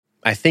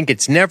I think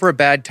it's never a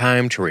bad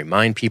time to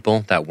remind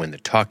people that when the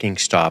talking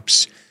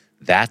stops,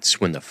 that's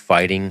when the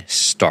fighting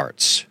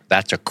starts.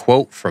 That's a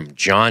quote from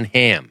Jon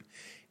Hamm.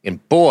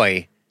 And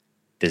boy,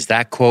 does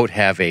that quote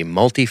have a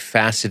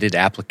multifaceted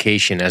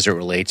application as it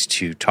relates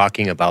to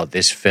talking about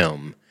this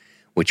film,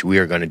 which we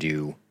are going to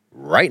do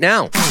right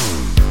now.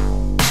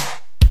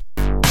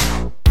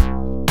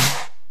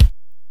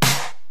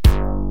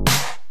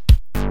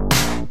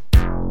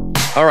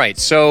 All right,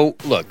 so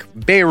look,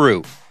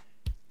 Beirut.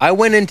 I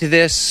went into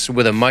this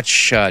with a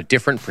much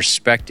different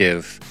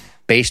perspective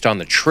based on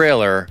the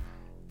trailer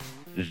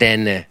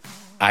than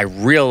I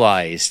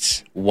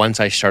realized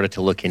once I started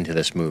to look into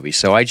this movie.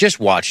 So I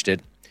just watched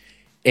it,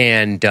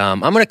 and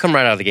I'm going to come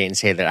right out of the gate and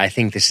say that I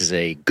think this is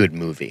a good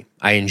movie.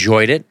 I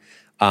enjoyed it.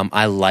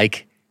 I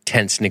like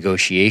tense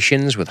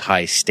negotiations with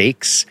high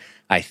stakes.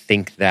 I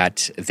think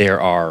that there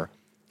are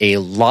a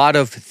lot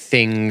of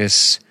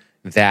things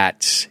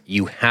that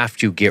you have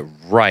to get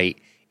right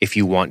if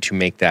you want to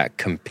make that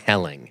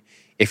compelling,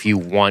 if you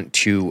want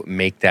to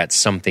make that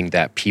something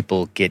that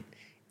people get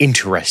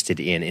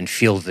interested in and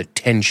feel the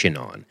tension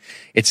on.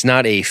 It's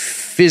not a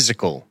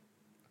physical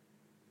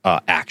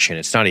action.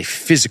 It's not a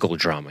physical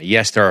drama.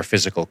 Yes, there are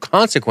physical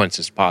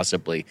consequences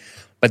possibly,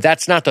 but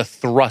that's not the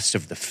thrust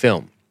of the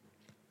film.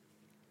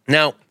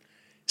 Now,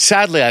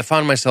 sadly, I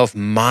found myself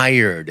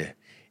mired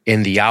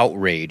in the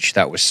outrage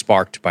that was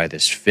sparked by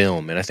this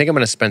film. And I think I'm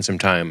going to spend some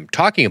time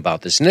talking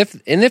about this. And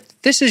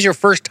if this is your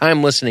first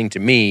time listening to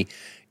me,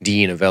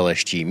 Dean of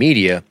LSG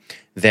Media,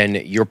 then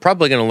you're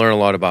probably going to learn a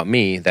lot about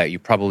me that you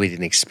probably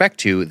didn't expect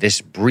to this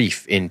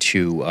brief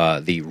into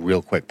the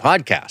Real Quick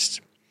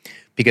podcast.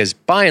 Because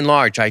by and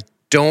large, I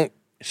don't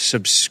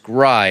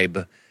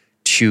subscribe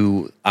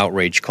to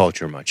outrage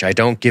culture much. I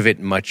don't give it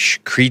much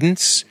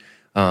credence.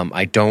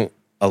 I don't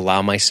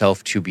allow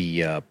myself to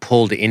be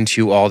pulled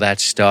into all that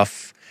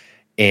stuff.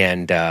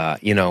 And,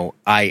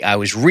 I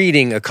was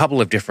reading a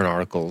couple of different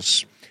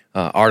articles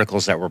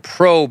that were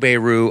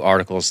pro-Beirut,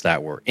 articles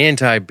that were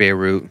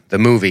anti-Beirut, the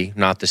movie,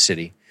 not the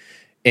city.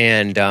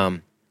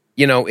 And,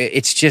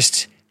 it's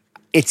just,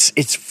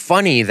 it's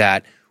funny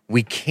that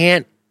we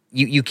can't,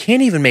 you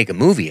can't even make a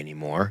movie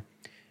anymore.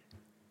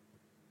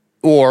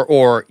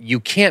 Or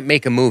you can't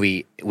make a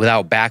movie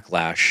without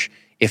backlash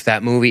if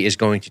that movie is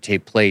going to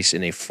take place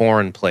in a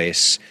foreign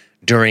place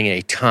during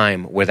a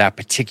time where that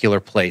particular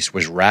place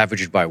was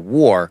ravaged by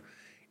war,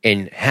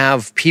 and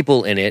have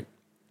people in it,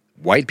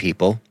 white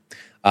people,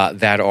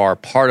 that are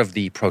part of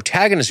the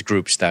protagonist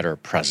groups that are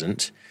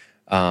present,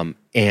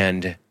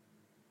 and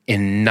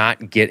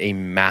not get a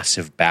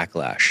massive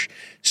backlash.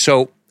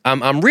 So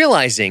I'm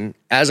realizing,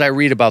 as I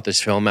read about this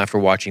film after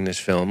watching this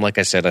film, like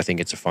I said, I think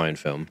it's a fine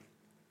film.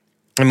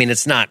 I mean,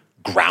 it's not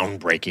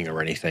groundbreaking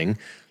or anything,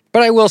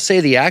 but I will say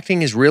the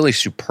acting is really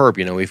superb.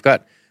 We've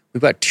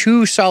got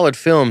two solid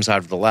films out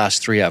of the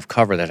last three I've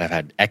covered that have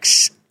had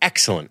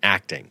excellent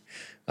acting.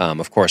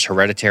 Of course,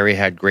 Hereditary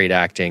had great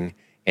acting,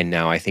 and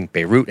now I think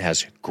Beirut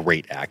has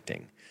great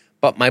acting.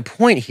 But my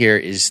point here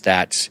is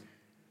that,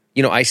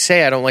 I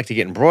say I don't like to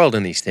get embroiled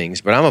in these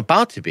things, but I'm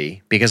about to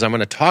be, because I'm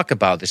going to talk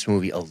about this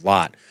movie a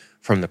lot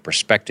from the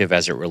perspective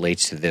as it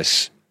relates to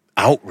this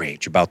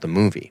outrage about the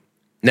movie.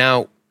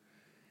 Now,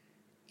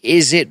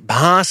 is it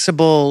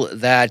possible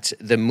that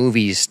the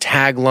movie's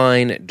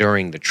tagline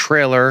during the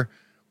trailer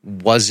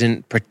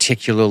wasn't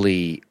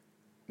particularly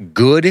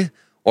good,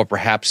 or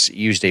perhaps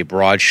used a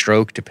broad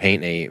stroke to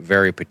paint a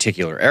very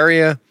particular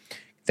area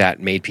that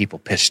made people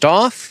pissed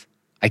off?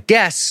 I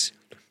guess.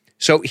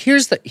 So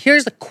here's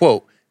the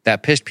quote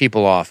that pissed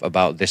people off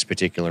about this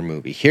particular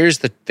movie. Here's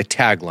the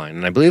tagline,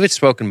 and I believe it's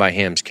spoken by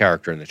Hamm's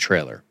character in the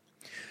trailer.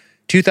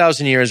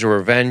 2,000 years of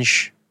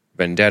revenge,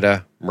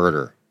 vendetta,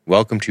 murder.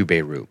 Welcome to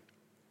Beirut.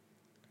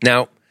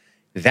 Now,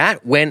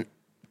 that went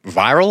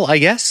viral, I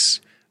guess.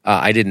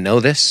 I didn't know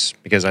this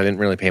because I didn't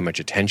really pay much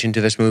attention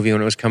to this movie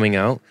when it was coming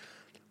out.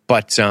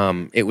 But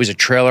it was a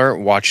trailer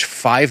watched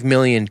 5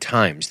 million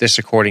times. This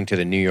according to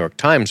the New York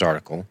Times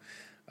article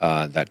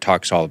that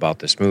talks all about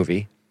this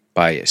movie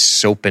by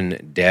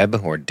Sopen Deb,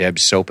 or Deb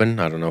Sopen.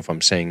 I don't know if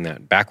I'm saying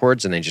that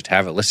backwards, and they just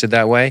have it listed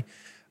that way,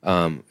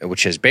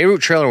 which says,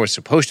 Beirut trailer was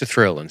supposed to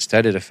thrill.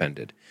 Instead, it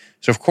offended.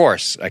 So, of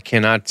course, I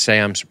cannot say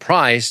I'm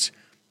surprised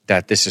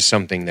that this is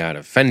something that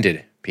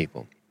offended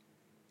people.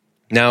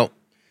 Now,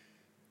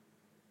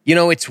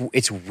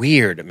 it's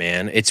weird,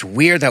 man. It's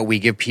weird that we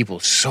give people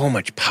so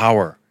much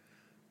power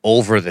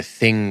over the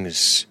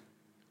things.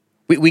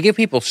 We give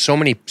people so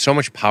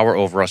much power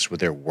over us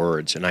with their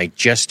words, and I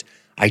just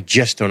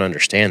don't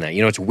understand that.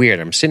 It's weird.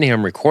 I'm sitting here,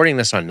 I'm recording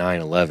this on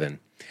 9/11,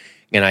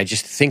 and I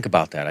just think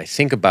about that. I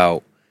think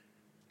about,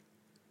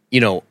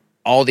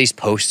 all these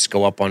posts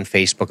go up on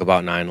Facebook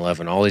about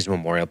 9/11, all these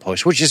memorial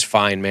posts, which is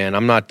fine, man.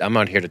 I'm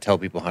not here to tell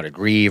people how to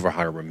grieve or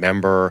how to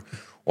remember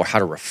or how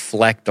to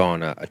reflect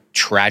on a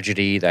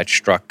tragedy that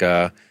struck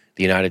the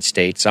United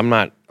States. I'm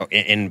not,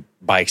 and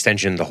by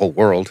extension, the whole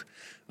world.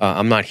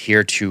 I'm not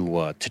here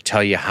to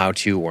tell you how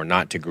to or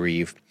not to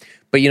grieve.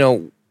 But,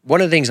 one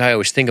of the things I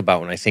always think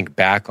about when I think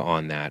back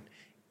on that,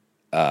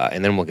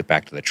 and then we'll get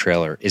back to the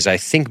trailer, is I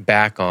think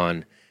back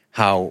on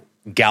how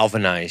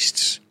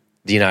galvanized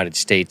the United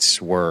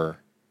States were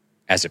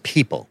as a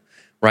people,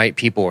 right?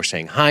 People were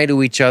saying hi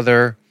to each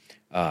other.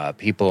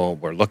 People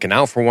were looking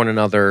out for one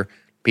another.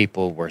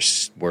 People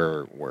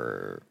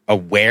were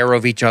aware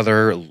of each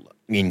other,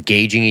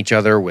 engaging each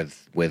other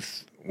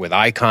with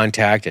eye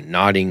contact and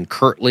nodding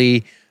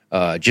curtly,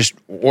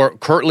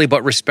 curtly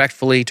but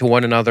respectfully to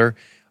one another.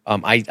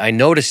 I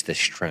noticed this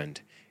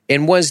trend.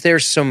 And was there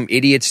some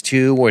idiots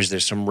too? Was there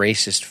some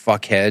racist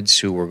fuckheads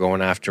who were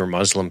going after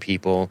Muslim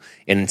people,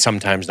 and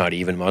sometimes not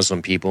even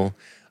Muslim people,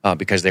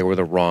 because they were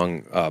the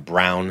wrong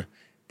brown,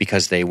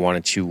 because they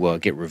wanted to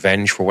get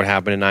revenge for what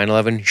happened in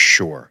 9/11?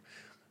 Sure.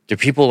 Do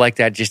people like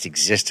that just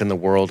exist in the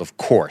world? Of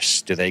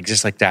course. Do they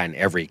exist like that in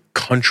every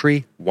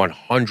country?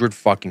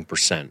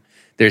 100%.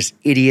 There's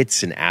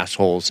idiots and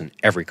assholes in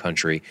every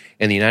country,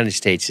 and the United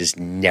States is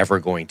never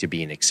going to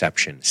be an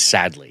exception,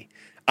 sadly.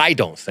 I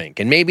don't think,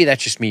 and maybe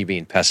that's just me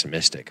being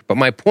pessimistic. But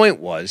my point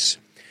was,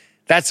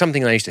 that's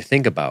something I used to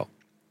think about.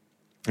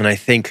 And I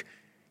think,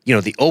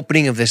 the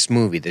opening of this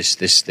movie,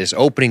 this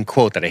opening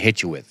quote that I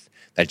hit you with,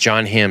 that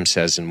John Hamm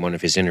says in one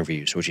of his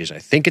interviews, which is, I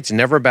think it's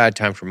never a bad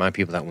time to remind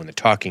people that when the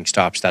talking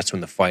stops, that's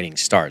when the fighting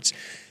starts.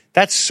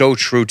 That's so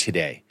true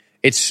today.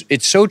 It's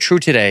so true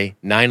today,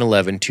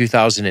 9/11,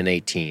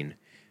 2018,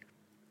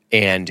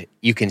 and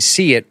you can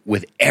see it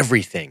with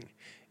everything.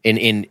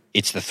 And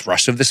it's the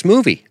thrust of this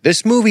movie.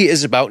 This movie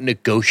is about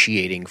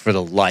negotiating for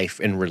the life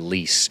and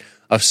release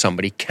of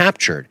somebody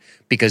captured,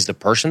 because the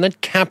person that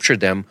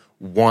captured them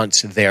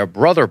wants their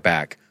brother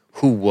back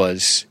who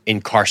was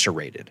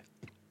incarcerated.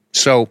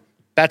 So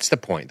that's the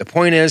point. The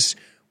point is,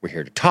 we're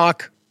here to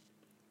talk.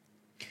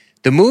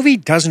 The movie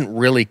doesn't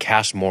really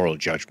cast moral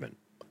judgment.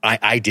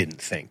 I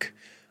didn't think.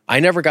 I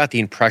never got the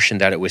impression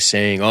that it was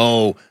saying,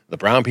 oh, the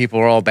brown people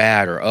are all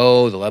bad, or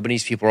oh, the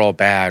Lebanese people are all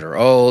bad, or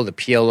oh, the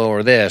PLO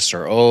are this,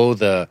 or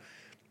oh,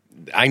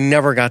 I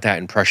never got that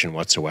impression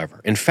whatsoever.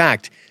 In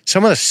fact,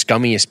 some of the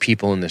scummiest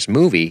people in this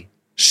movie,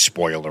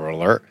 spoiler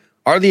alert,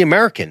 are the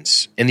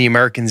Americans, and the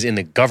Americans in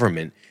the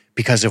government,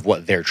 because of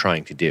what they're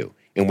trying to do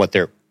and what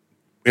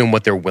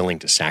they're willing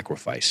to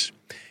sacrifice.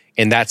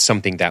 And that's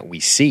something that we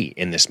see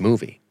in this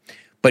movie.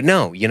 But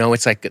no,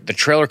 it's like the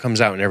trailer comes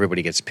out and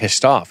everybody gets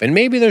pissed off. And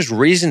maybe there's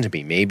reason to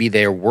be. Maybe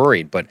they're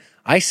worried. But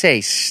I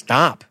say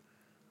stop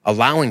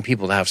allowing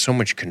people to have so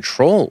much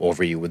control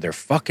over you with their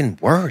fucking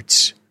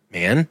words,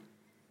 man.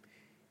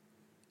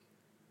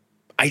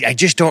 I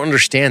just don't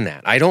understand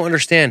that. I don't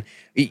understand.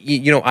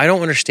 I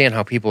don't understand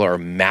how people are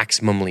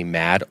maximally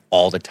mad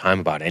all the time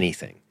about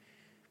anything.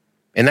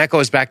 And that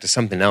goes back to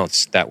something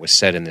else that was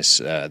said in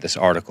this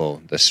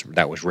article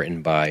that was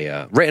written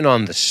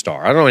on The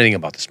Star. I don't know anything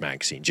about this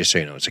magazine, just so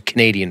you know. It's a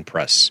Canadian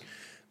press.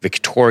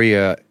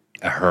 Victoria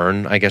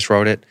Ahern, I guess,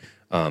 wrote it.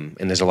 And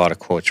there's a lot of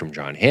quotes from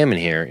John Hamm in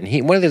here. And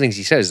one of the things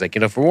he says is,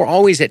 if we're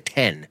always at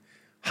 10,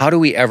 how do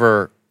we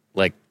ever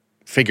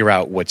figure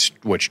out what's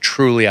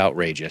truly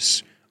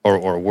outrageous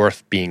or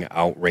worth being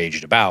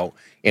outraged about,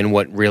 and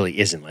what really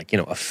isn't?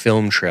 A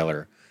film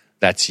trailer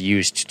that's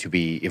used to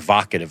be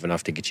evocative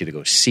enough to get you to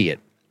go see it.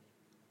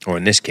 Or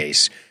in this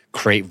case,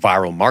 create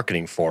viral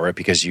marketing for it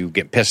because you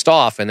get pissed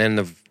off, and then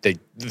the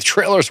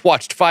trailer's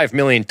watched 5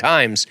 million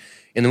times,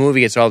 and the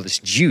movie gets all this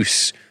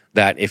juice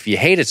that if you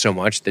hate it so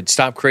much, then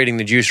stop creating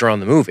the juice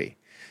around the movie.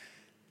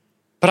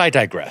 But I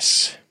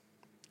digress.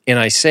 And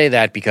I say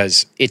that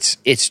because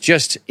it's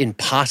just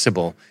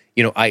impossible.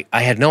 I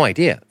had no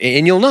idea.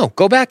 And you'll know.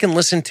 Go back and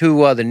listen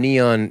to The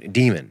Neon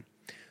Demon.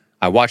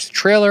 I watched the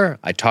trailer.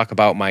 I talk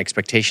about my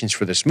expectations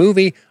for this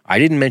movie. I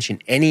didn't mention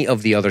any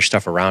of the other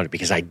stuff around it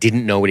because I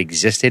didn't know it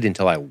existed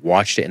until I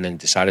watched it and then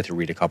decided to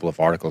read a couple of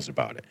articles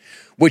about it,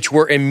 which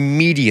were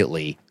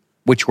immediately,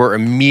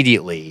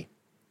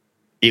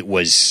 it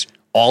was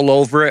all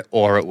over it,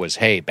 or it was,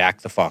 hey,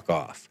 back the fuck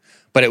off.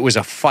 But it was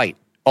a fight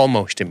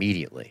almost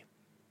immediately.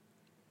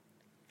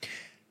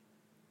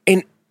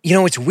 And,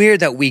 it's weird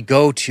that we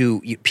go to,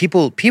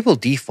 people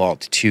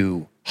default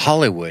to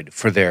Hollywood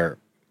for their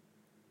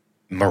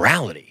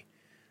morality.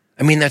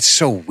 I mean, that's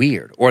so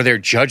weird. Or their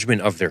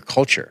judgment of their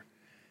culture.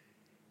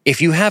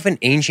 If you have an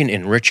ancient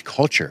and rich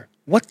culture,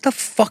 what the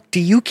fuck do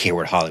you care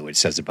what Hollywood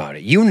says about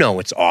it? You know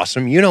it's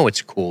awesome. You know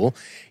it's cool.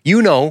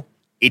 You know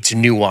it's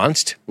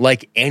nuanced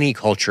like any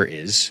culture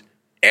is.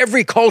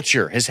 Every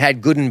culture has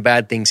had good and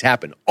bad things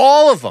happen.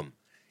 All of them.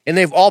 And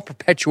they've all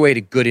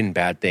perpetuated good and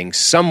bad things,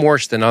 some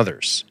worse than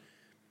others.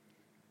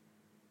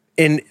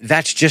 And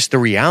that's just the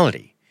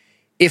reality.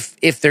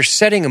 If they're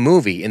setting a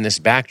movie in this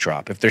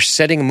backdrop,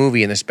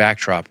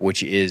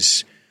 which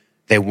is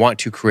they want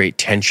to create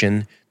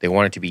tension, they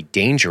want it to be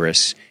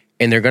dangerous,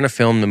 and they're going to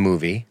film the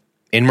movie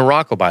in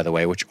Morocco, by the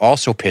way, which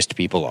also pissed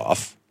people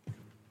off.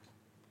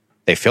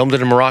 They filmed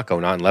it in Morocco,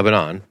 not in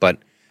Lebanon. But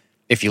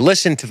if you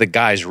listen to the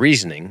guy's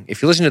reasoning,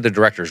 if you listen to the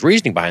director's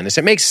reasoning behind this,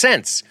 it makes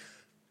sense.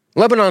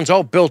 Lebanon's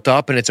all built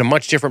up, and it's a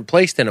much different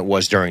place than it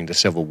was during the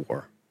Civil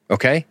War,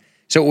 okay?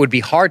 So it would be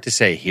hard to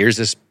say, here's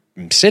this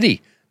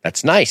city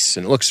that's nice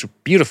and it looks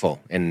beautiful,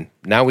 and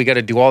now we got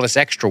to do all this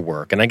extra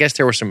work. And I guess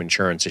there were some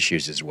insurance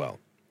issues as well.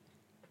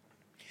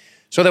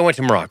 So they went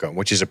to Morocco,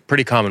 which is a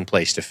pretty common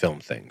place to film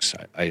things,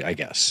 I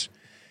guess.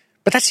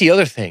 But that's the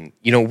other thing.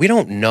 We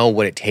don't know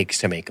what it takes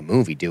to make a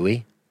movie, do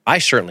we? I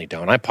certainly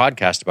don't. I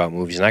podcast about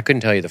movies, and I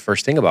couldn't tell you the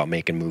first thing about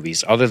making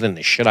movies other than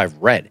the shit I've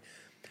read.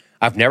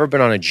 I've never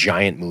been on a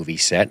giant movie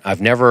set.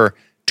 I've never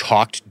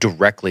talked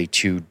directly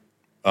to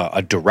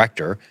a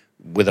director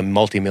with a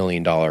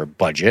multi-million-dollar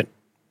budget.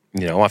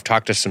 I've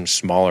talked to some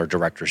smaller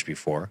directors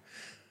before.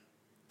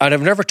 And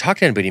I've never talked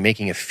to anybody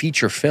making a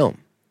feature film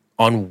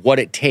on what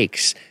it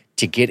takes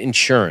to get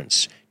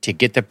insurance, to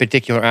get the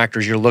particular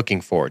actors you're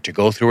looking for, to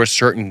go through a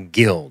certain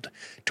guild,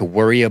 to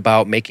worry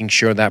about making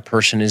sure that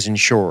person is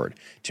insured,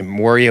 to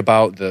worry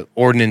about the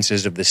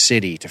ordinances of the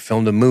city, to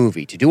film the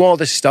movie, to do all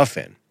this stuff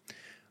in.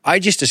 I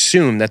just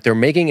assume that they're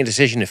making a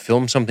decision to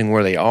film something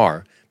where they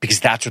are because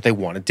that's what they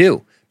want to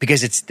do,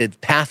 because it's the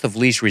path of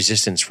least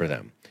resistance for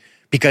them,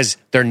 because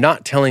they're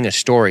not telling a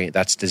story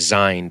that's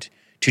designed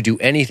to do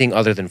anything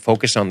other than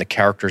focus on the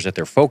characters that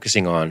they're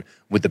focusing on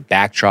with the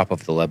backdrop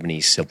of the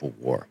Lebanese Civil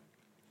War.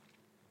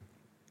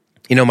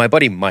 My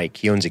buddy Mike,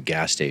 he owns a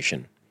gas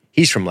station.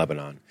 He's from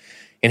Lebanon.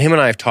 And him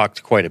and I have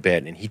talked quite a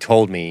bit, and he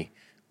told me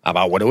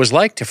about what it was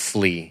like to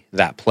flee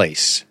that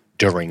place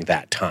during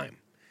that time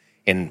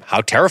and how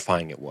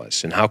terrifying it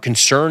was and how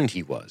concerned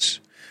he was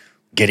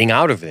getting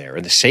out of there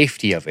and the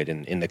safety of it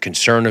and the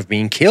concern of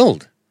being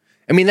killed.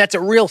 I mean, that's a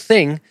real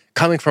thing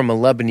coming from a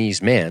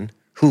Lebanese man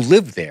who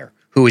lived there,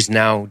 who is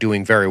now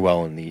doing very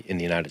well in the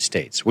United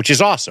States, which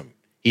is awesome.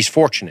 He's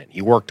fortunate.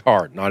 He worked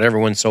hard. Not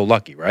everyone's so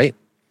lucky, right?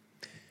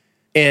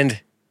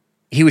 And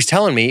he was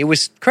telling me it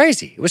was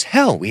crazy. It was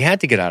hell. We had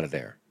to get out of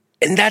there.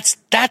 And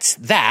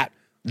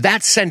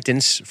that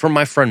sentence from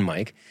my friend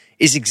Mike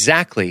is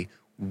exactly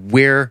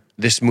where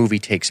this movie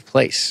takes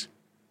place.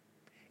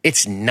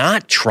 It's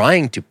not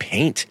trying to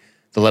paint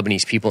the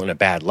Lebanese people in a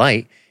bad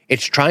light.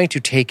 It's trying to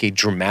take a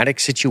dramatic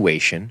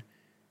situation,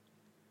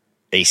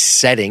 a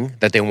setting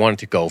that they wanted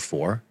to go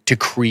for, to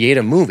create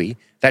a movie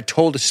that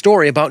told a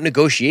story about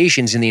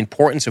negotiations and the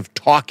importance of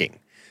talking.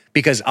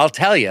 Because I'll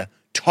tell you,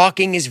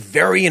 talking is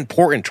very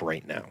important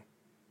right now.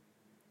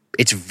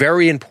 It's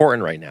very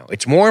important right now.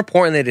 It's more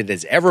important than it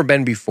has ever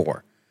been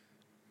before.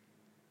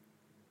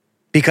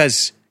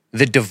 Because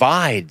the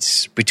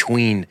divides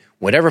between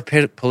whatever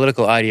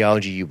political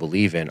ideology you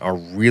believe in are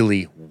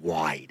really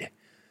wide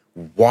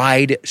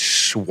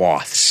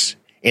swaths,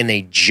 and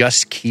they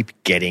just keep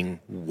getting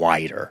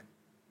wider.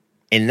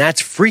 And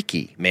that's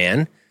freaky,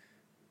 man.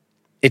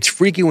 It's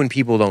freaky when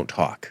people don't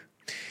talk.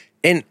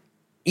 And,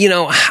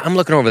 I'm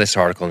looking over this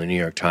article in the New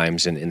York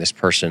Times, and this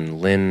person,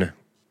 Lynn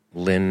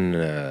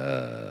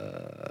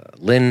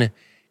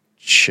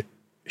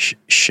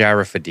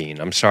Sharifuddin,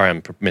 I'm sorry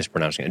I'm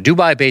mispronouncing it,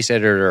 Dubai-based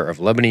editor of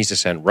Lebanese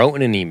descent, wrote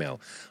in an email,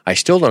 "I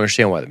still don't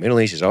understand why the Middle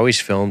East is always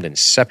filmed in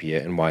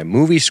sepia and why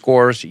movie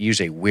scores use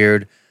a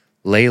weird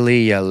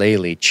Layli ya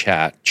Layli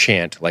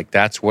chant like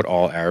that's what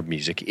all Arab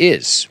music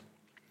is."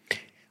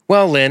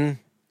 Well, Lynn,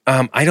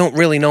 I don't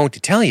really know what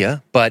to tell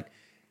you, but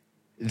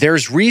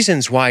there's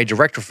reasons why a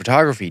director of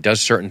photography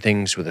does certain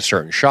things with a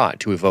certain shot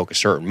to evoke a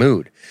certain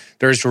mood.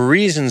 There's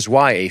reasons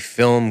why a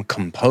film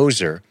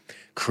composer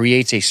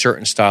creates a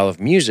certain style of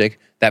music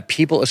that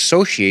people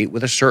associate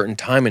with a certain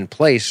time and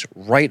place,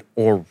 right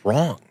or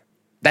wrong.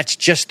 That's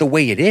just the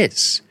way it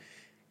is.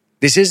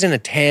 This isn't a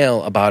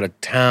tale about a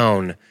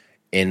town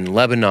in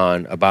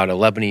Lebanon, about a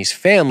Lebanese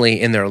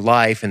family and their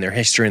life and their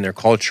history and their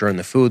culture and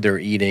the food they're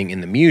eating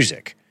and the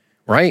music,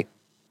 right?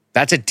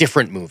 That's a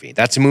different movie.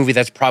 That's a movie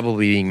that's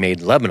probably being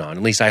made in Lebanon.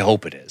 At least I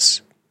hope it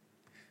is.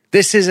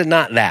 This is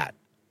not that.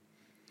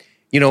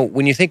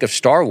 When you think of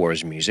Star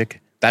Wars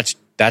music, that's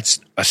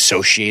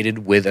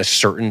associated with a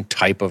certain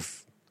type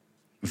of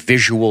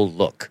visual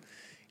look.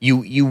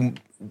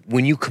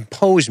 When you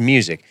compose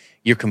music,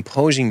 you're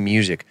composing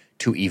music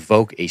to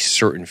evoke a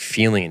certain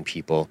feeling in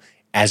people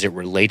as it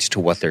relates to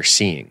what they're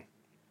seeing.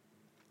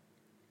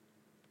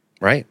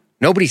 Right?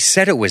 Nobody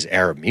said it was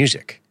Arab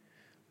music.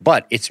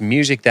 But it's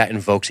music that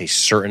invokes a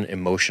certain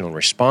emotional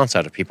response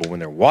out of people when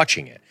they're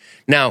watching it.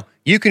 Now,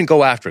 you can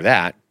go after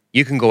that.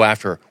 You can go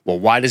after, well,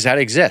 why does that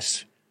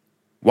exist?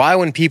 Why,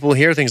 when people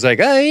hear things like,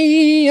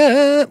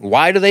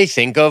 why do they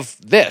think of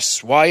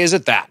this? Why is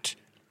it that?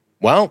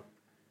 Well,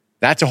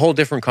 that's a whole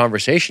different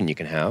conversation you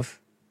can have,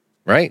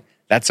 right?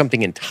 That's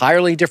something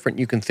entirely different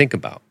you can think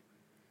about.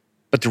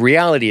 But the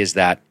reality is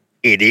that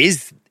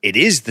it's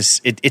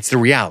the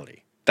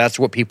reality. That's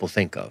what people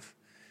think of.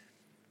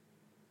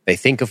 They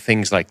think of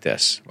things like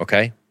this,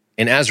 okay?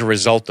 And as a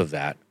result of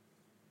that,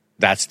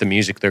 that's the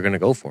music they're going to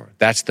go for.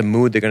 That's the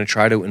mood they're going to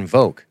try to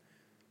invoke.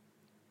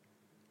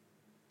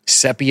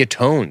 Sepia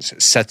tones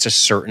sets a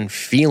certain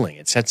feeling.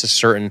 It sets a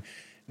certain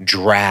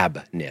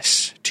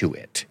drabness to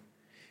it.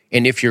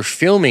 And if you're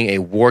filming a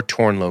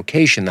war-torn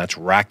location that's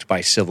racked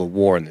by civil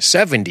war in the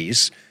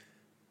 70s,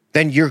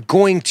 then you're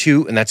going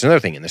to, and that's another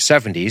thing, in the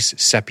 70s,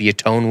 sepia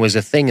tone was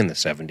a thing in the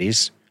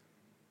 70s.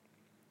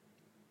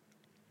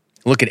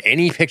 Look at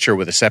any picture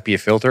with a sepia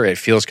filter, it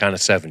feels kind of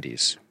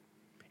 70s.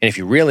 And if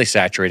you really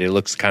saturate it, it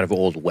looks kind of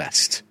Old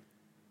West.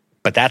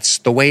 But that's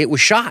the way it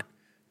was shot,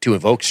 to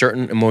evoke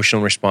certain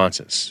emotional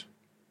responses.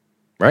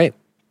 right?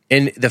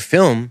 And the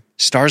film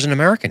stars an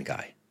American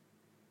guy.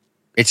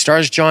 It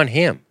stars John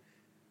Hamm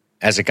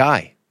as a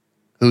guy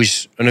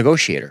who's a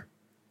negotiator.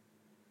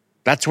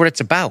 That's what it's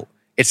about.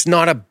 It's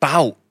not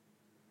about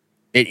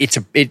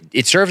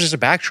it serves as a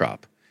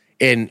backdrop.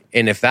 And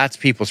if that's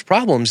people's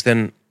problems,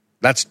 then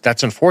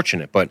that's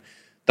unfortunate. But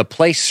the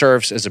place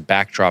serves as a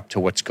backdrop to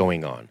what's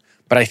going on.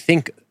 But I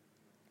think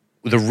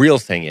the real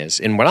thing is,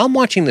 and when I'm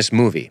watching this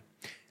movie,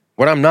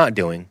 what I'm not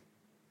doing,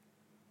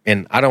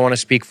 and I don't want to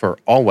speak for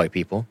all white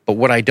people, but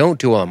what I don't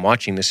do while I'm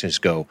watching this is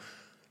go,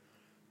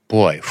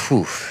 boy,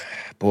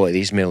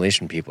 these Middle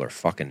Eastern people are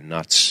fucking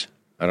nuts.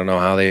 I don't know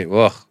how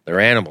they're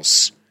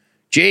animals.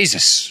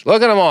 Jesus,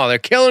 look at them all. They're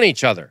killing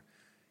each other.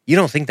 You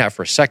don't think that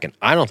for a second.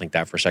 I don't think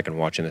that for a second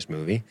watching this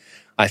movie.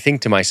 I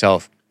think to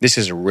myself, this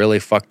is a really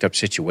fucked up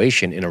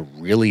situation in a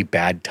really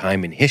bad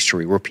time in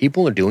history where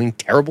people are doing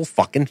terrible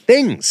fucking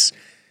things.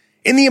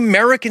 In the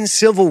American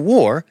Civil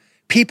War,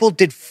 people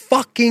did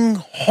fucking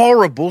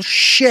horrible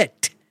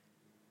shit.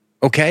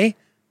 Okay?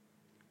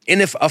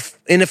 And if a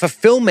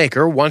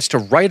filmmaker wants to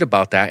write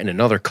about that in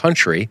another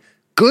country,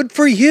 good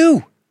for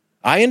you.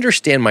 I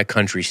understand my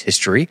country's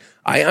history.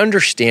 I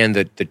understand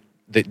that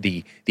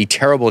the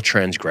terrible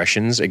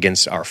transgressions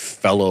against our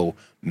fellow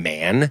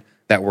man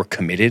that were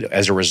committed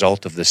as a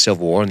result of the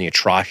Civil War and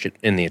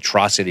the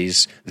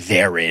atrocities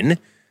therein.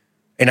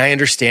 And I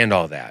understand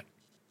all that.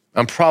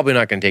 I'm probably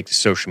not going to take to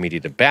social media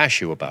to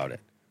bash you about it,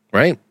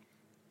 right?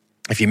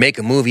 If you make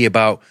a movie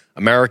about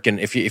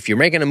if you're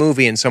making a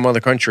movie in some other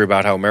country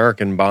about how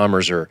American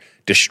bombers are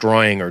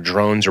destroying or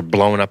drones are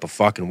blowing up a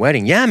fucking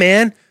wedding, yeah,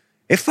 man,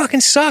 it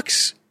fucking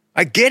sucks.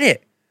 I get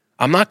it.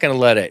 I'm not going to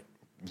let it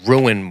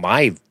ruin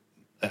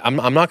I'm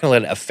not going to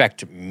let it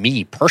affect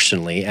me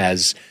personally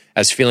as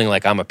feeling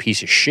like I'm a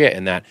piece of shit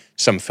and that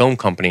some film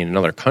company in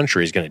another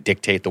country is going to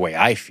dictate the way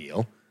I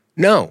feel.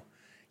 No.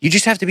 You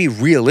just have to be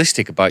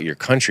realistic about your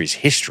country's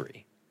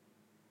history,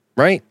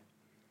 right?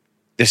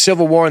 The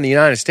Civil War in the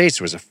United States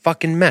was a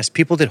fucking mess.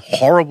 People did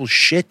horrible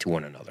shit to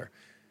one another.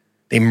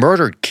 They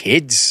murdered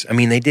kids. I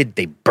mean,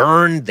 they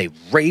burned, they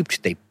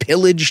raped, they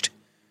pillaged.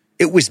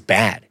 It was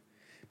bad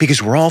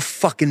because we're all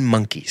fucking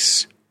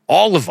monkeys.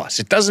 All of us.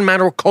 It doesn't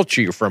matter what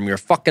culture you're from. You're a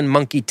fucking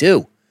monkey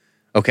too,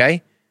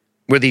 okay?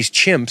 We're these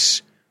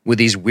chimps with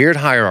these weird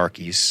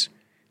hierarchies,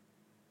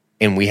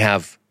 and we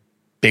have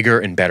bigger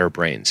and better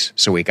brains.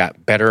 So we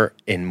got better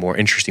and more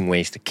interesting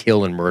ways to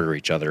kill and murder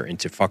each other and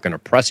to fucking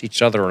oppress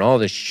each other and all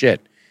this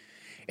shit.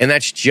 And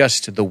that's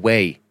just the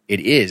way it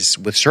is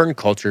with certain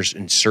cultures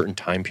in certain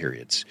time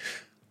periods.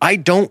 I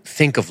don't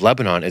think of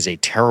Lebanon as a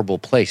terrible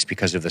place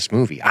because of this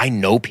movie. I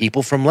know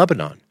people from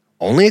Lebanon.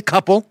 Only a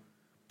couple,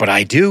 but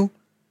I do.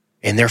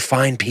 And they're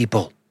fine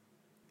people.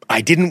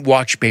 I didn't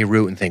watch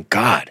Beirut and think,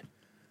 God,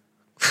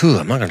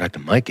 I'm not going to talk to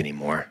Mike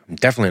anymore. I'm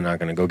definitely not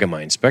going to go get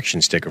my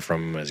inspection sticker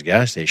from him at his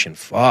gas station.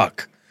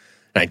 Fuck.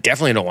 And I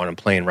definitely don't want him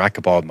playing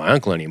racquetball with my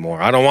uncle anymore.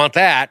 I don't want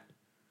that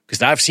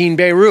because I've seen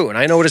Beirut and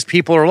I know what his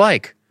people are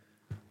like.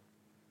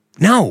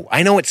 No,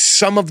 I know what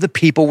some of the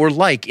people were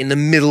like in the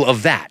middle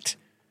of that.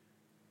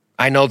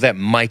 I know that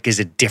Mike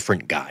is a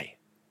different guy.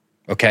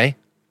 Okay?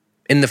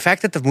 And the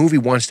fact that the movie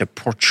wants to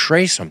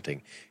portray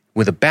something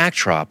with a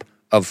backdrop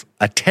of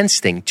a tense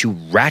thing to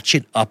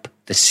ratchet up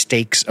the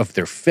stakes of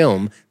their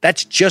film,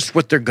 that's just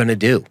what they're going to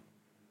do.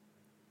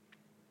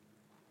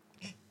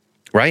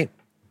 Right?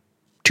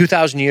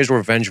 2,000 Years of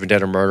Revenge,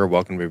 Vendetta, Murder,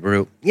 Welcome to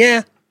Beirut.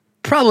 Yeah,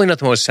 probably not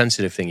the most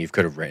sensitive thing you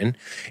could have written.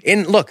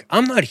 And look,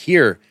 I'm not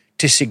here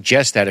to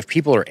suggest that if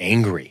people are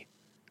angry,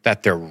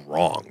 that they're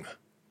wrong.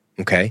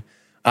 Okay?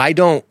 I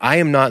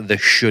am not the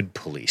should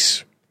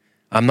police.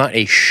 I'm not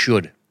a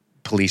should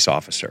police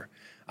officer.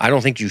 I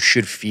don't think you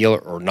should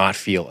feel or not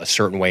feel a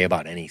certain way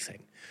about anything.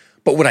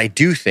 But what I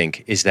do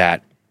think is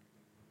that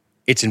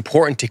it's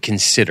important to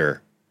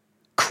consider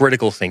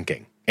critical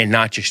thinking and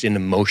not just an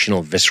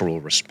emotional,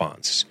 visceral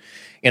response.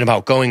 And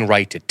about going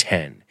right to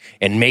 10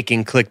 and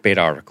making clickbait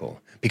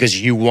article because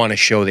you want to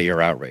show that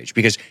you're outraged,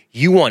 because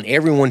you want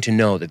everyone to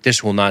know that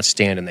this will not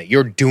stand and that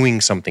you're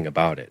doing something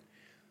about it.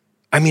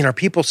 I mean, are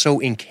people so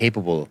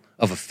incapable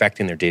of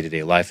affecting their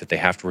day-to-day life that they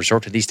have to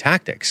resort to these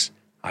tactics?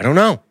 I don't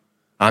know.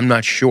 I'm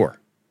not sure.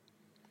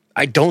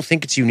 I don't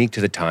think it's unique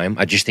to the time.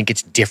 I just think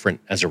it's different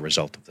as a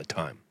result of the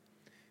time.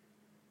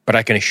 But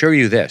I can assure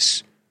you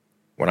this.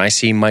 When I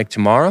see Mike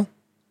tomorrow,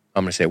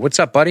 I'm going to say, what's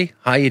up, buddy?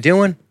 How you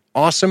doing?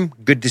 Awesome.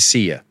 Good to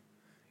see you.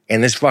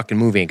 And this fucking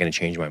movie ain't going to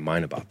change my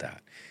mind about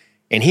that.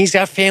 And he's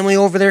got family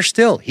over there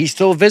still. He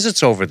still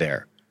visits over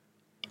there.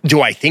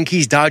 Do I think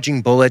he's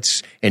dodging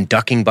bullets and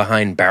ducking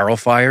behind barrel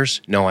fires?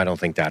 No, I don't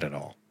think that at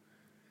all.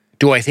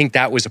 Do I think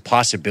that was a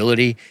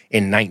possibility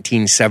in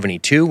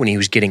 1972 when he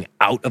was getting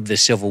out of the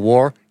Civil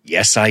War?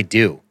 Yes, I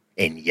do.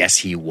 And yes,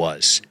 he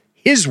was.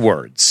 His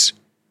words.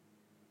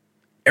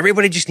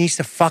 Everybody just needs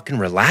to fucking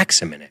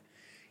relax a minute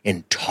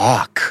and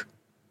talk.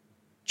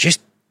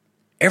 Just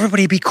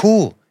everybody be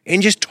cool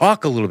and just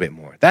talk a little bit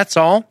more. That's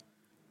all.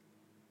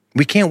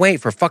 We can't wait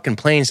for fucking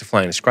planes to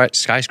fly into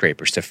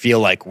skyscrapers to feel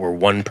like we're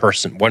one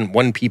person,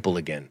 one people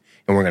again,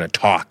 and we're going to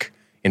talk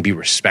and be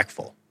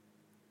respectful.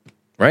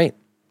 Right?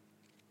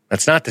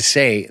 That's not to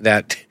say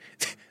that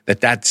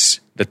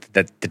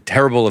the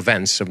terrible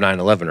events of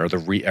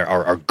 9/11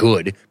 are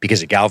good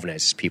because it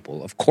galvanizes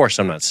people. Of course,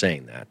 I'm not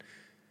saying that.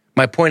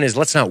 My point is,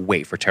 let's not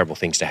wait for terrible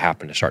things to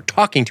happen to start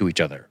talking to each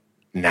other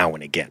now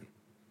and again.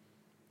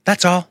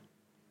 That's all.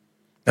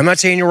 I'm not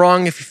saying you're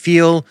wrong if you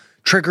feel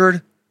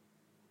triggered.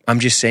 I'm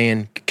just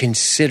saying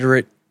consider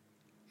it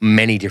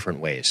many different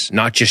ways,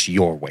 not just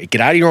your way. Get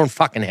out of your own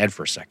fucking head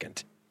for a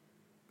second.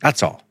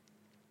 That's all.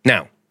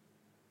 Now,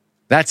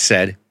 that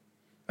said,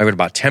 I've got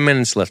about 10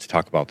 minutes left to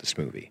talk about this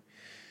movie.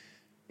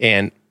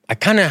 And I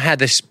kind of had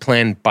this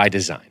planned by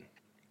design.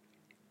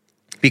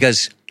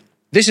 Because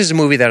this is a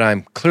movie that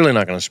I'm clearly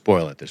not going to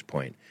spoil at this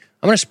point.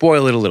 I'm going to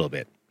spoil it a little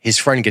bit. His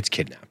friend gets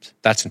kidnapped.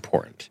 That's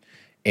important.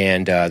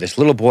 And this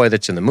little boy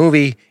that's in the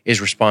movie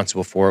is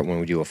responsible for it when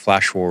we do a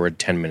flash forward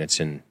 10 minutes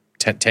in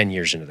 10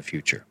 years into the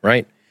future,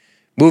 right?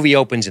 Movie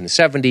opens in the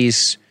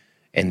 70s,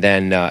 and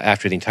then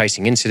after the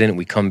enticing incident,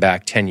 we come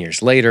back 10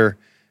 years later,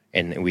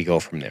 and we go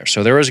from there.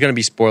 So there is going to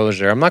be spoilers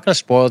there. I'm not going to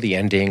spoil the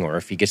ending or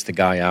if he gets the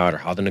guy out or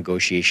how the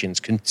negotiations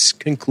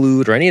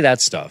conclude or any of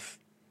that stuff.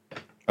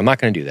 I'm not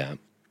going to do that.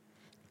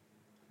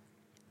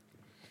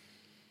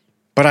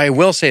 But I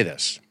will say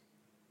this.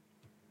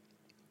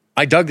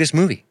 I dug this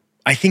movie.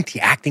 I think the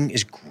acting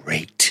is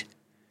great.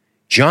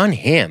 Jon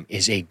Hamm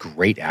is a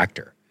great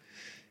actor.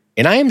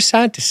 And I am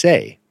sad to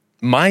say,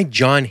 my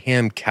Jon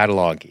Hamm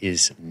catalog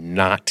is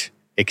not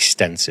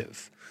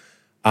extensive.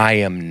 I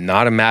am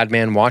not a Mad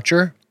Men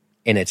watcher,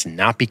 and it's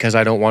not because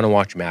I don't want to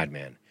watch Mad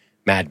Men.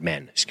 Mad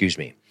Men.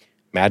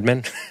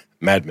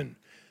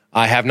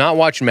 I have not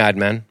watched Mad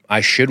Men.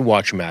 I should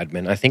watch Mad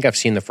Men. I think I've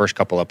seen the first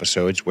couple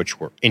episodes, which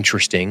were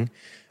interesting.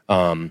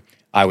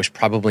 I was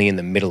probably in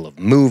the middle of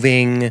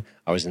moving.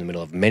 I was in the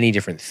middle of many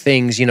different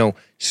things. You know,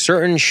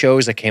 certain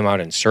shows that came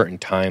out in certain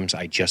times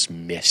I just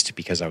missed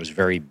because I was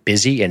very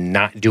busy and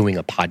not doing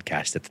a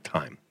podcast at the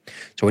time.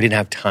 So I didn't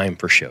have time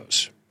for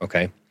shows,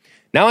 okay?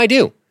 Now I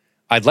do.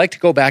 I'd like to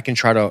go back and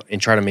try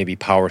to maybe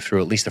power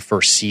through at least the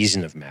first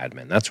season of Mad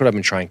Men. That's what I've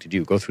been trying to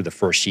do, go through the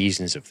first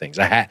seasons of things.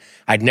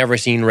 I'd never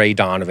seen Ray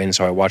Donovan,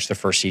 so I watched the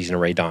first season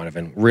of Ray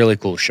Donovan. Really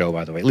cool show,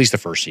 by the way. At least the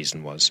first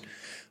season was.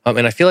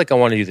 And I feel like I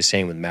want to do the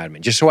same with Mad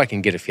Men, just so I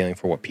can get a feeling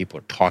for what people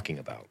are talking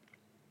about.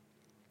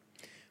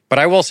 But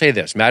I will say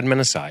this, Mad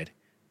Men aside,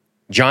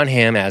 Jon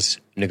Hamm as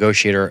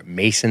negotiator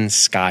Mason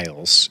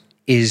Skiles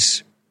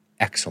is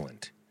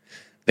excellent.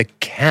 The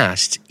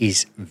cast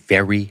is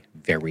very,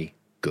 very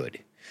good.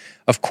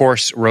 Of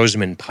course,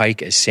 Rosamund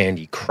Pike as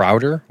Sandy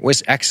Crowder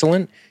was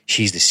excellent.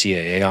 She's the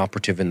CIA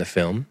operative in the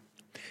film.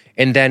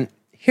 And then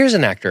here's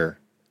an actor.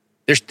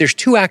 There's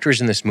two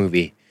actors in this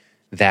movie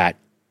that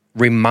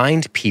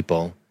remind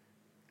people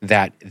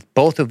that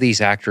both of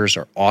these actors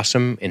are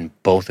awesome and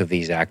both of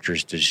these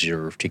actors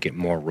deserve to get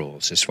more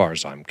roles as far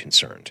as I'm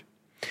concerned.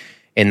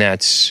 And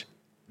that's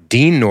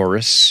Dean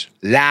Norris,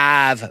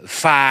 Live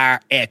Fire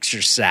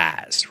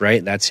Exercise,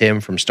 right? That's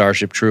him from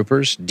Starship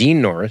Troopers.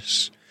 Dean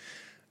Norris.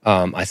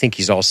 I think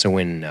he's also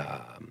in,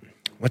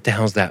 what the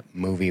hell's that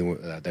movie,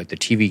 the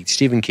TV,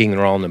 Stephen King,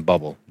 they're all in the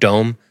bubble.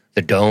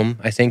 The Dome,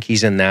 I think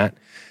he's in that.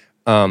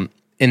 And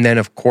then,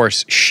 of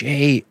course,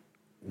 Shea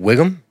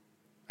Whigham,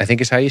 I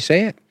think is how you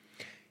say it.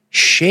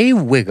 Shea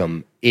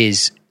Whigham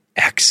is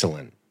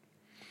excellent.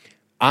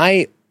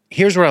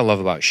 Here's what I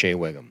love about Shea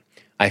Whigham.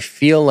 I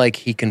feel like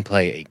he can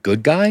play a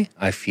good guy.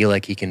 I feel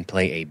like he can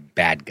play a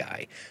bad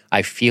guy.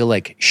 I feel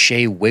like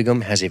Shea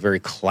Whigham has a very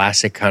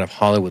classic kind of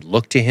Hollywood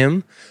look to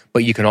him,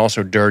 but you can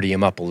also dirty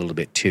him up a little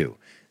bit too.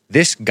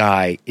 This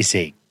guy is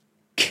a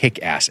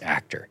kick-ass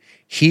actor.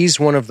 He's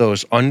one of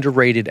those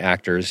underrated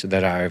actors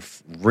that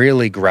I've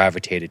really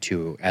gravitated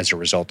to as a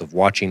result of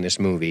watching this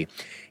movie.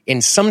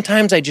 And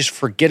sometimes I just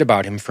forget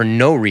about him for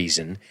no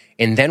reason.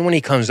 And then when he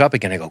comes up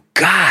again, I go,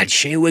 God,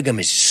 Shea Whigham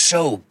is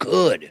so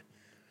good.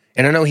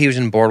 And I know he was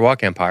in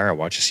Boardwalk Empire. I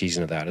watched a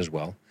season of that as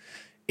well.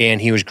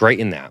 And he was great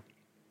in that.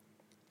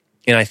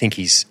 And I think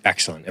he's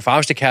excellent. If I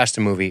was to cast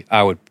a movie,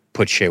 I would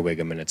put Shea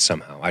Whigham in it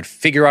somehow. I'd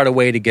figure out a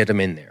way to get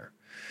him in there.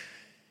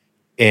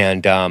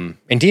 And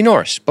Dean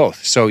Norris,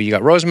 both. So you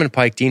got Rosamund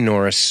Pike, Dean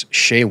Norris,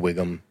 Shea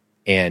Whigham,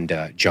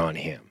 and Jon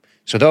Hamm.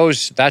 So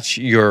that's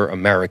your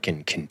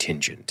American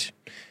contingent.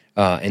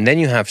 And then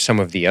you have some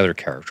of the other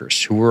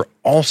characters who were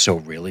also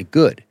really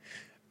good.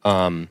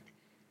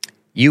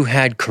 You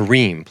had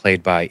Kareem,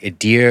 played by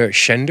Adir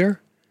Shender.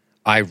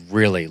 I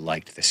really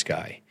liked this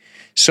guy.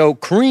 So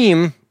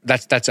Kareem,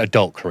 that's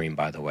adult Kareem,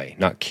 by the way,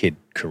 not kid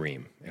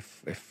Kareem,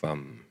 if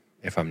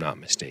I'm not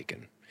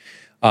mistaken.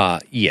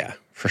 Yeah,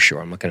 for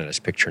sure. I'm looking at his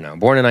picture now.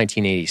 Born in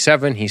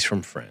 1987, he's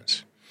from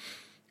France.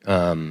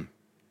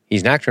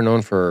 He's an actor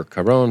known for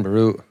Caron,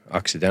 Beirut,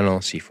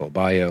 Occidental, Sifo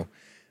Bayo.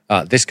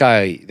 This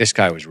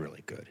guy was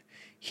really good.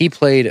 He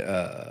played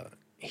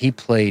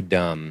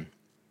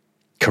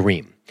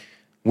Kareem,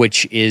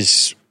 which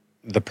is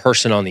the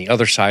person on the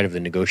other side of the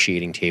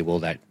negotiating table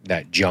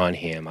that Jon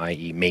Hamm,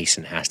 i.e.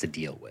 Mason, has to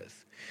deal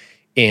with.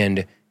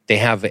 And they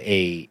have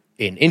an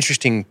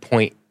interesting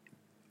point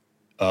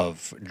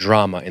of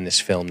drama in this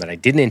film that I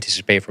didn't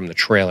anticipate from the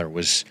trailer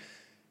was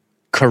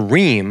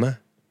Kareem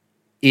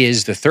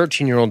is the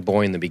 13-year-old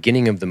boy in the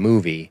beginning of the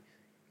movie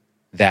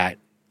that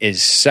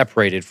is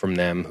separated from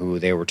them, who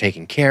they were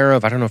taking care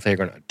of. I don't know if they're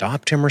going to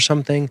adopt him or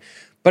something.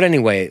 But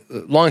anyway,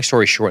 long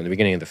story short, in the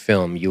beginning of the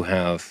film, you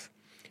have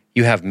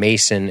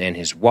Mason and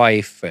his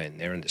wife, and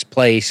they're in this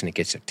place, and it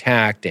gets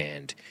attacked,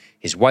 and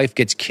his wife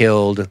gets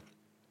killed,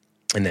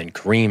 and then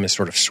Kareem is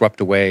sort of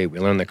swept away. We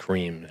learn that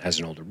Kareem has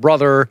an older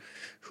brother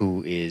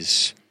who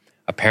is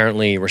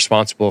apparently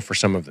responsible for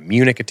some of the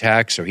Munich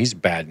attacks, so he's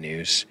bad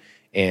news.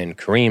 And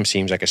Kareem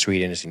seems like a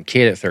sweet, innocent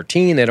kid at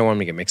 13. They don't want him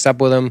to get mixed up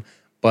with him,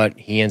 but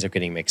he ends up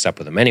getting mixed up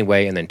with them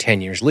anyway. And then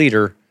 10 years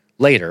later,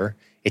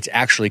 it's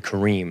actually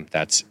Kareem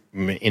that's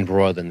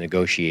embroiled in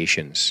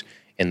negotiations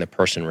and the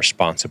person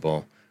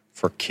responsible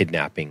for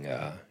kidnapping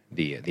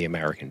the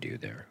American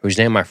dude there, whose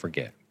name I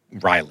forget.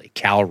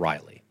 Cal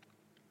Riley.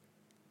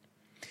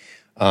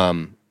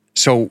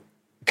 So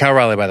Cal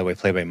Riley, by the way,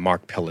 played by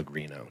Mark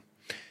Pellegrino.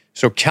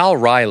 So Cal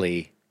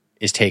Riley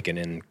is taken,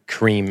 and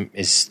Kareem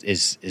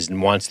is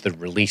wants the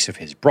release of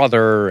his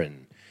brother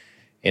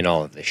and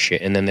all of this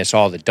shit. And then there's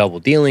all the double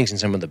dealings and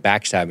some of the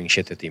backstabbing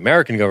shit that the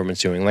American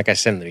government's doing. Like I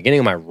said in the beginning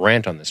of my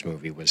rant on this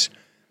movie was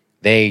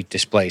they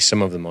display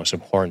some of the most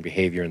abhorrent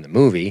behavior in the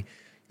movie.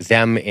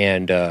 Them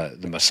and the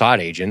Mossad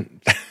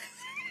agent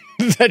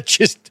that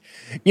just,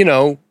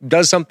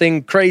 does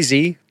something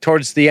crazy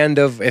towards the end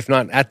of, if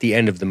not at the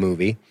end of the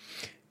movie.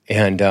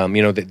 And, a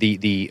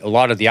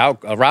lot of the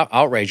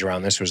outrage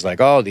around this was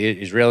like, oh,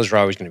 the Israelis are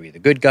always going to be the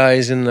good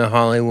guys in the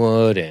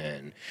Hollywood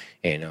and,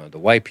 the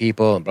white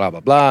people and blah,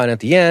 blah, blah. And at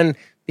the end,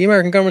 the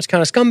American government's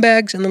kind of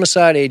scumbags and the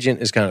Mossad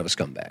agent is kind of a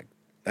scumbag.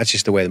 That's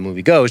just the way the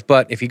movie goes.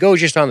 But if you go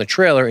just on the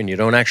trailer and you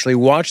don't actually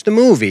watch the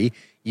movie,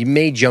 you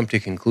may jump to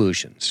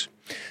conclusions.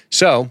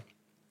 So,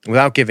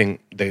 without giving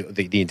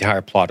the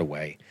entire plot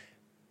away,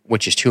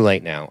 which is too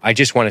late now, I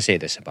just want to say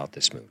this about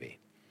this movie.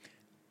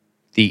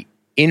 The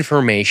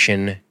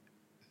information,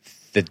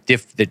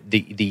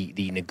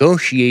 the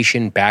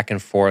negotiation back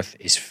and forth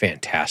is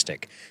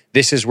fantastic.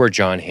 This is where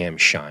Jon Hamm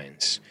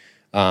shines.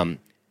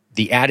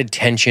 The added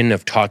tension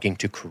of talking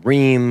to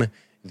Kareem,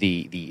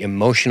 the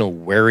emotional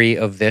worry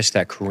of this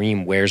that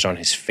Kareem wears on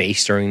his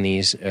face during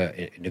these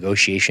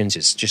negotiations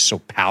is just so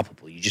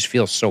palpable. You just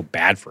feel so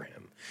bad for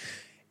him.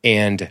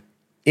 And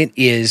it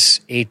is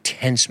a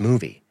tense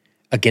movie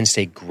against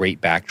a great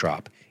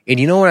backdrop. And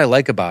you know what I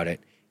like about it?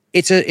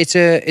 It's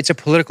a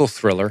political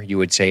thriller, you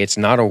would say. It's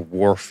not a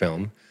war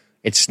film.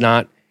 It's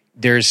not,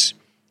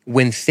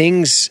 when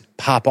things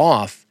pop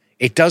off,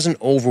 it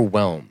doesn't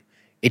overwhelm.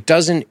 It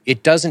doesn't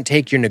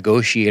take your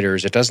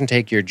negotiators, it doesn't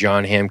take your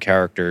Jon Hamm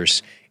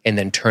characters and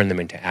then turn them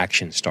into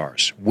action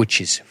stars,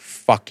 which is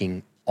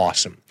fucking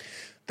awesome.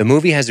 The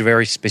movie has a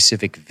very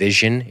specific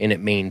vision, and it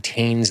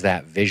maintains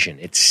that vision.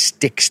 It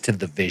sticks to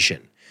the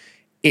vision.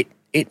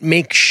 It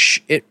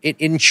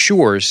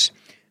ensures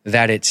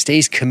that it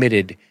stays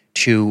committed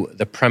to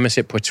the premise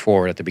it puts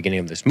forward at the beginning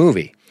of this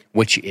movie,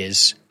 which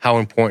is how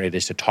important it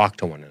is to talk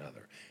to one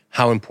another,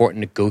 how important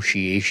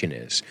negotiation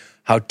is,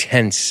 how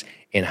tense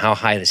and how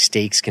high the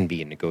stakes can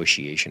be in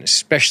negotiation,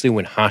 especially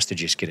when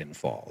hostages get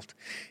involved.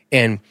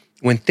 And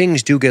when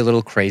things do get a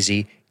little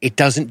crazy, it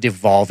doesn't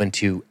devolve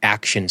into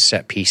action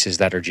set pieces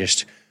that are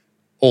just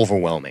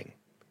overwhelming.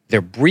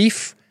 They're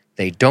brief,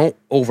 they don't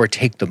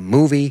overtake the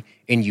movie,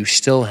 and you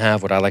still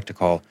have what I like to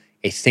call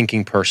a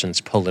thinking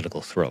person's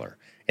political thriller.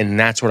 And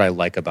that's what I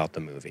like about the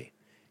movie.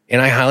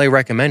 And I highly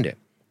recommend it.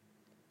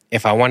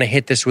 If I want to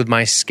hit this with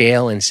my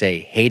scale and say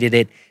hated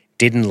it,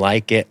 didn't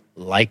like it,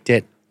 liked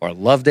it, or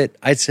loved it,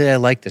 I'd say I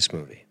liked this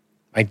movie.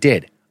 I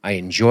did. I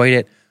enjoyed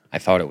it. I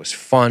thought it was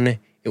fun.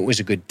 It was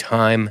a good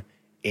time.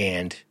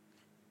 And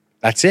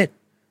that's it.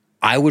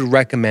 I would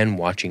recommend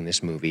watching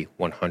this movie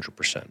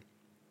 100%.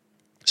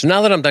 So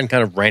now that I'm done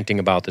kind of ranting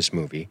about this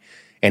movie,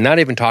 and not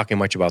even talking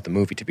much about the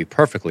movie, to be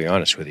perfectly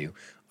honest with you,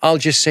 I'll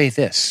just say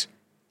this.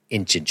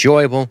 It's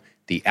enjoyable.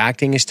 The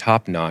acting is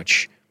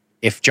top-notch.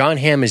 If Jon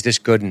Hamm is this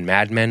good in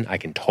Mad Men, I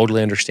can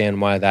totally understand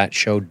why that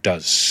show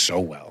does so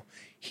well.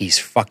 He's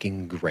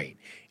fucking great.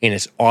 And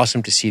it's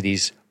awesome to see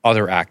these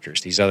other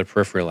actors, these other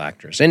peripheral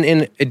actors. And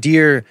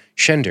Adir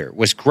Shender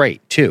was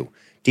great, too.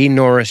 Dean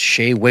Norris,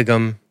 Shea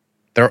Wiggum,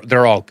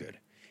 they're all good.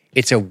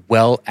 It's a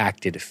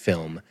well-acted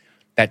film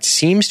that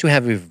seems to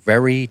have a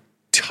very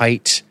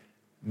tight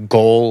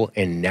goal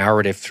and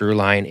narrative through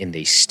line, and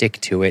they stick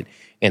to it,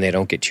 and they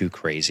don't get too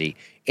crazy.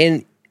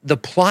 And the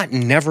plot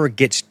never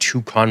gets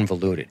too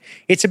convoluted.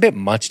 It's a bit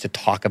much to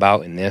talk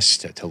about in this,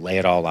 to lay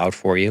it all out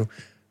for you.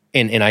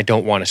 And I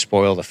don't want to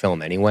spoil the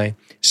film anyway.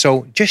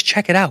 So just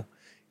check it out.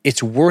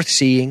 It's worth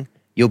seeing.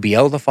 You'll be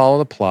able to follow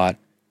the plot.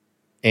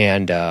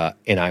 And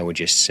I would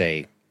just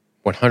say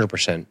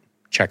 100%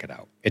 check it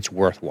out. It's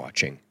worth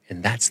watching.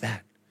 And that's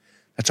that.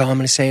 That's all I'm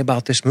going to say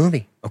about this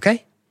movie.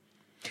 Okay?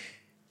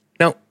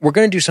 Now, we're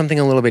going to do something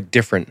a little bit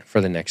different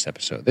for the next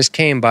episode. This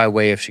came by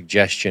way of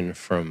suggestion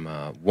from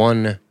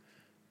one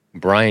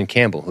Brian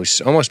Campbell,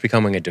 who's almost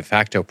becoming a de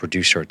facto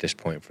producer at this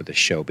point for this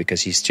show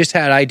because he's just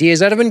had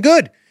ideas that have been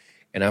good.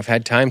 And I've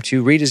had time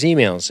to read his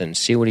emails and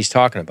see what he's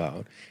talking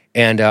about.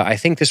 And I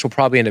think this will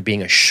probably end up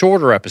being a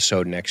shorter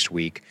episode next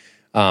week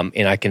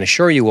And I can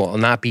assure you it will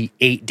not be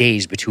 8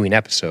 days between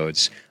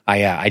episodes.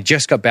 I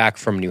just got back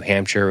from New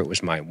Hampshire. It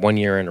was my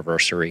 1-year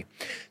anniversary.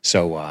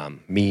 So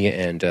me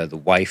and the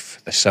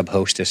wife, the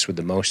sub-hostess with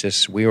the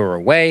mostess, we were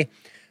away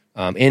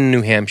in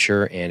New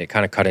Hampshire, and it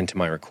kind of cut into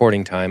my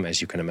recording time,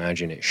 as you can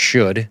imagine it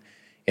should,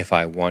 if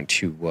I want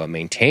to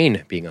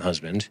maintain being a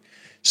husband.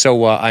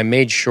 So I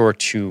made sure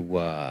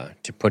to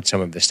put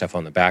some of this stuff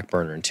on the back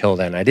burner until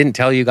then. I didn't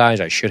tell you guys.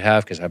 I should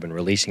have, because I've been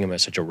releasing them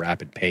at such a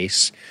rapid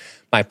pace.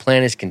 My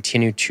plan is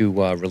continue to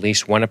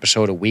release 1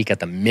 episode a week at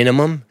the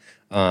minimum,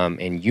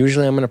 and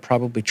usually I'm going to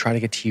probably try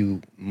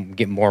to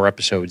get more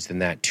episodes than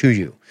that to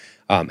you.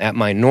 At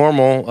my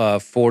normal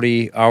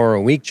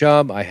 40-hour-a-week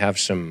job,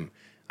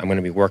 I'm going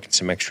to be working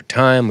some extra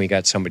time. We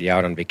got somebody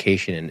out on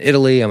vacation in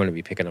Italy. I'm going to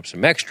be picking up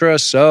some extra,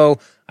 so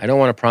I don't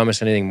want to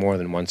promise anything more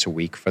than once a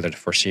week for the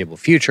foreseeable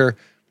future.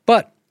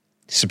 But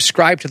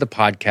subscribe to the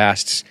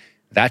podcasts.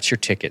 That's your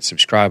ticket.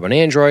 Subscribe on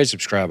Android,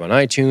 subscribe on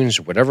iTunes,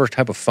 whatever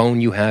type of phone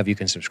you have, you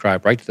can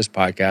subscribe right to this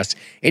podcast,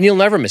 and you'll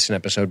never miss an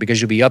episode because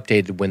you'll be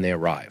updated when they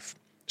arrive.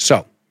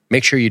 So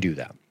make sure you do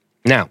that.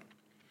 Now,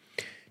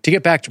 to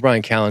get back to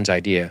Bryan Callen's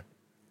idea,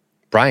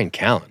 Bryan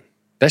Callen.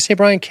 Did I say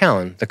Bryan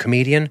Callen, the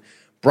comedian?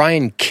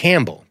 Brian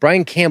Campbell.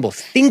 Brian Campbell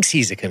thinks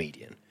he's a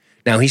comedian.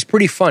 Now, he's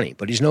pretty funny,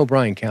 but he's no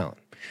Bryan Callen.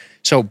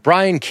 So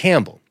Brian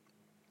Campbell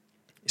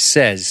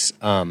says,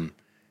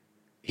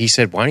 he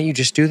said, why don't you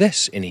just do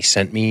this? And he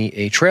sent me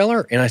a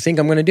trailer, and I think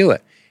I'm going to do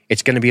it.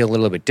 It's going to be a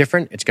little bit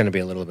different. It's going to be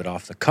a little bit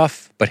off the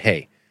cuff. But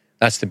hey,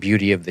 that's the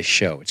beauty of this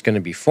show. It's going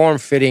to be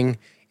form-fitting,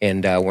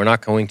 and we're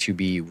not going to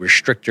be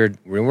restricted.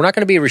 We're not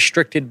going to be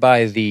restricted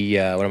by the,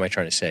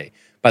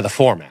 by the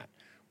format.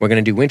 We're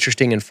going to do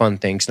interesting and fun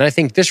things. And I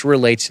think this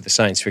relates to the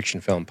Science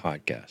Fiction Film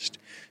Podcast.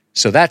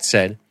 So that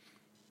said,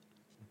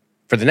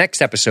 for the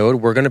next episode,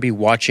 we're going to be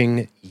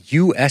watching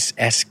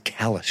USS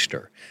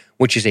Callister,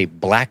 which is a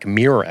Black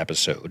Mirror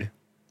episode,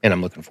 and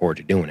I'm looking forward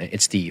to doing it.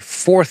 It's the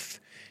 4th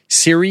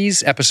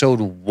series, episode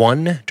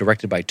 1,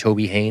 directed by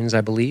Toby Haynes,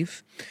 I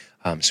believe.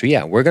 So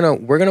yeah, we're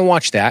gonna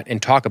watch that and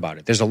talk about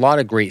it. There's a lot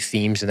of great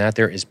themes in that.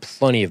 There is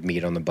plenty of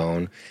meat on the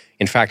bone.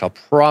 In fact, I'll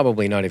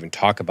probably not even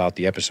talk about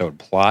the episode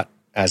plot,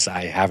 as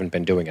I haven't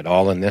been doing at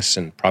all in this,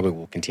 and probably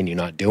will continue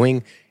not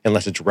doing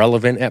unless it's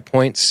relevant at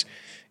points,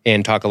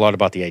 and talk a lot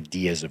about the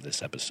ideas of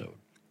this episode.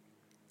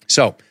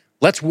 So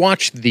let's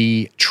watch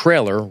the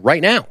trailer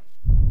right now.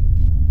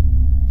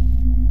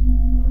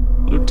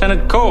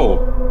 Lieutenant Cole,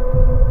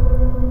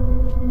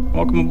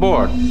 welcome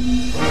aboard.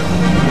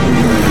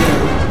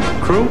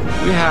 Crew,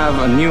 we have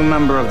a new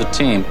member of the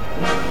team.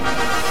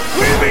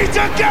 We meet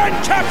again,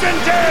 Captain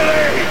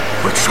Daly!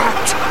 We're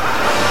trapped.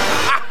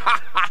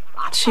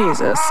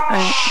 Jesus,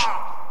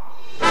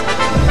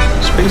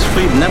 Space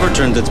Fleet never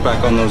turns its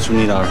back on those who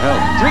need our help.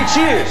 3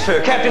 cheers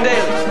for Captain Daly.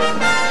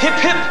 Hip,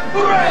 hip,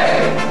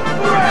 hooray!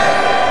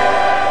 Hooray!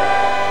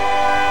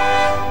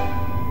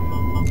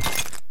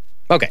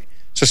 Okay,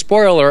 so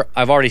spoiler alert,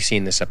 I've already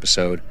seen this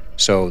episode.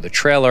 So the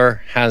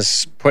trailer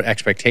has put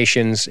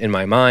expectations in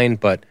my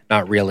mind, but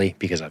not really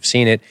because I've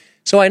seen it.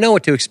 So I know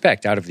what to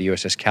expect out of the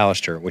USS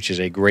Callister, which is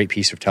a great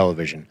piece of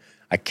television.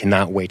 I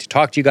cannot wait to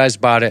talk to you guys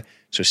about it.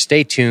 So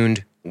stay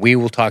tuned. We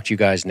will talk to you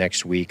guys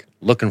next week.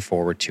 Looking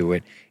forward to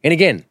it. And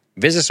again,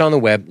 visit us on the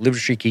web,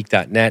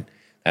 libertystreetgeek.net.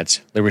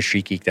 That's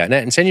libertystreetgeek.net.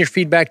 And send your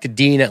feedback to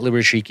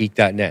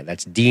dean@libertystreetgeek.net.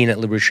 That's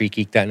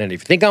dean@libertystreetgeek.net.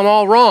 If you think I'm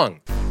all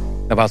wrong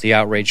about the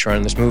outrage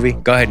surrounding this movie,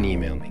 go ahead and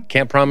email me.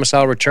 Can't promise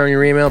I'll return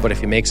your email, but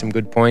if you make some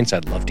good points,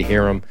 I'd love to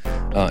hear them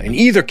in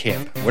either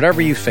camp,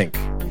 whatever you think.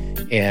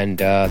 And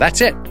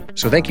that's it.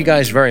 So thank you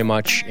guys very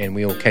much, and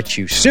we will catch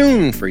you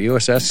soon for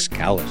USS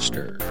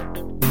Callister.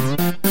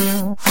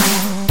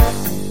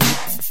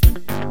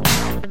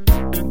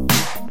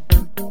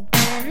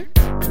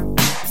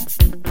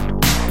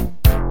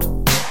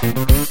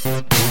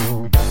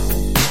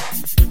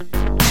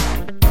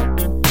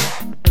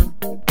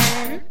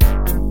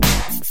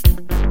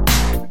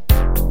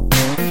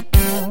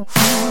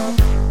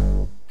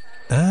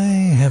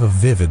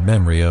 Vivid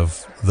memory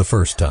of the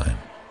first time.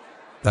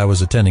 I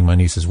was attending my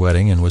niece's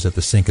wedding and was at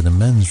the sink in the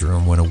men's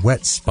room when a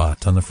wet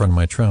spot on the front of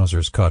my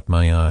trousers caught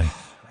my eye.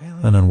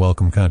 An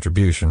unwelcome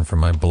contribution from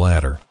my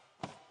bladder.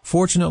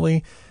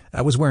 Fortunately,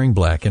 I was wearing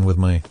black and with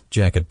my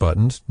jacket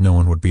buttoned. No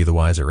one would be the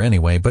wiser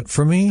anyway, but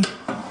for me,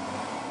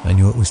 I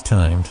knew it was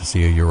time to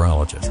see a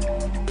urologist.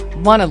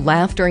 Want to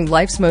laugh during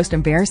life's most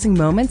embarrassing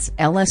moments?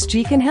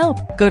 LSG can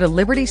help. Go to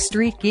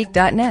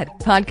libertystreetgeek.net.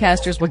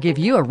 Podcasters will give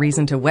you a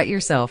reason to wet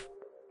yourself.